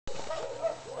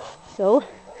So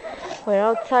we're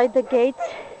outside the gates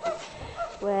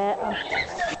where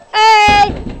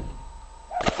hey!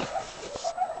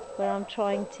 Where I'm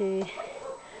trying to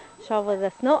shovel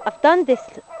the snow. I've done this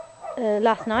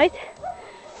last night,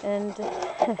 and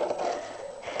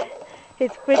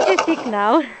it's pretty thick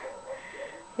now.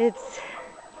 It's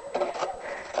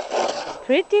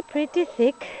pretty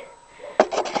thick.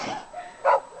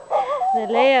 The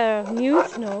layer of new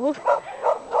snow.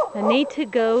 I need to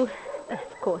go,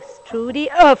 of course, Trudy,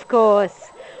 of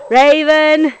course,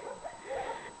 Raven,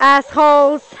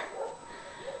 assholes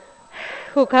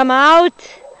who come out.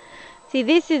 See,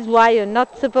 this is why you're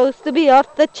not supposed to be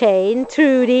off the chain,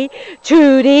 Trudy,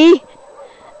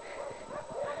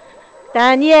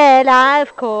 Daniela,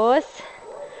 of course.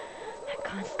 I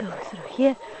can't go through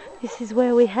here. This is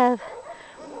where we have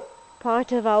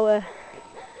part of our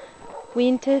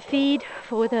winter feed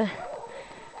for the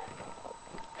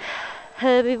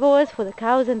herbivores, for the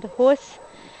cows and the horse.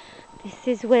 This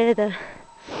is where the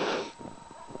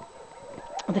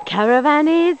caravan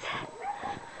is,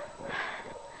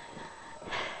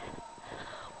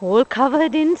 all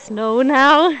covered in snow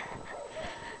now.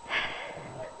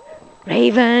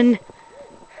 Raven,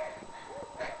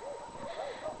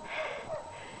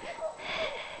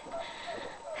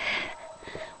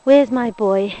 where's my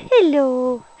boy?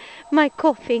 Hello, my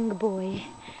coughing boy.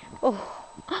 Oh,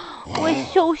 we're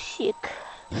so sick.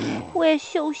 We're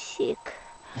so sick.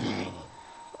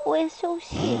 We're so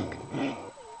sick.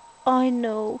 I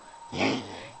know.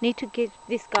 Need to give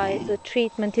this guy the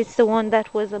treatment. It's the one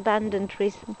that was abandoned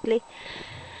recently.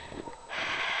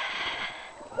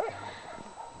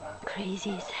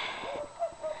 Crazies.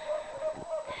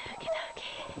 Okay.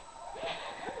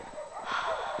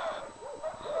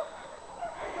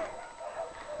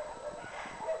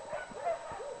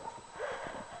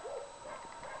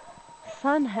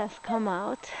 Sun has come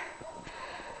out,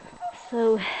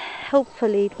 so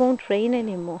hopefully it won't rain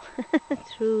anymore.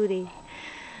 Trudy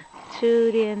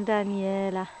and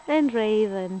Daniela and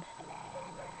Raven.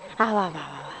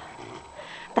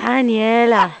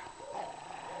 Daniela.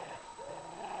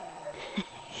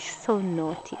 She's so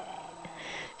naughty.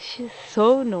 She's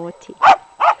so naughty.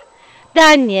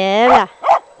 Daniela.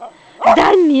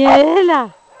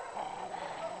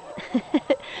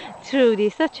 Trudy,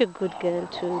 such a good girl,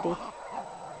 Trudy.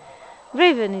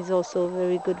 Raven is also a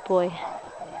very good boy.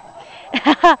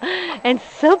 And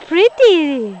so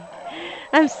pretty.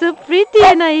 I'm so pretty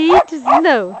and I eat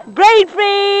snow. Brain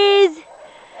freeze!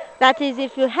 That is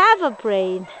if you have a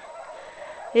brain.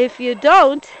 If you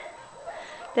don't,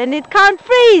 then it can't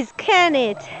freeze, can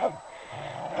it?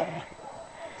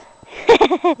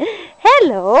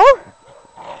 Hello.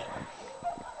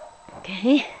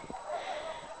 Okay.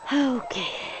 I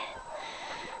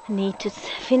need to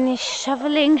finish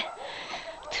shoveling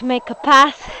to make a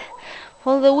path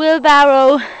for the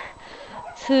wheelbarrow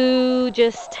to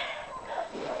just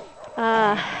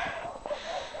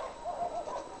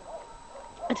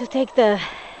to take the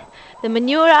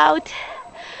manure out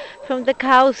from the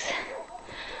cows.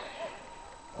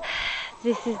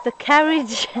 This is the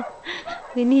carriage.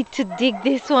 We need to dig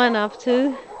this one up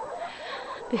too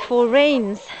before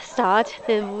rains start.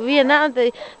 They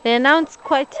announced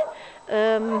quite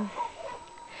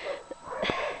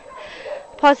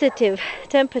positive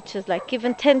temperatures, like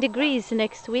even 10 degrees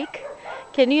next week.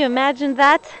 Can you imagine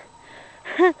that?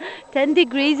 10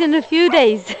 degrees in a few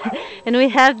days and we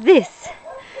have this,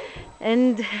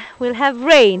 and we'll have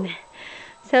rain.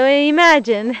 So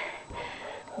imagine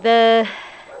the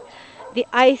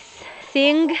ice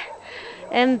thing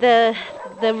and the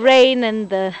rain,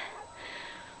 and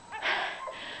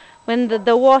when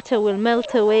the water will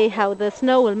melt away, how the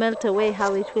snow will melt away,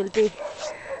 how it will be.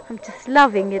 I'm just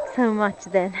loving it so much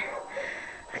then.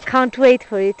 I can't wait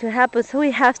for it to happen. So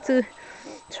we have to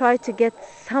try to get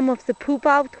some of the poop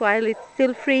out while it's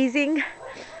still freezing,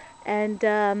 and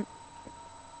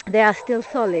they are still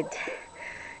solid,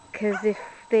 because if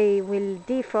they will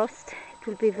defrost, it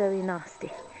will be very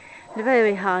nasty and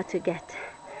very hard to get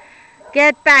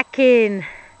back in.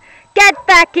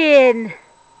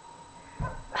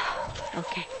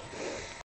 Okay.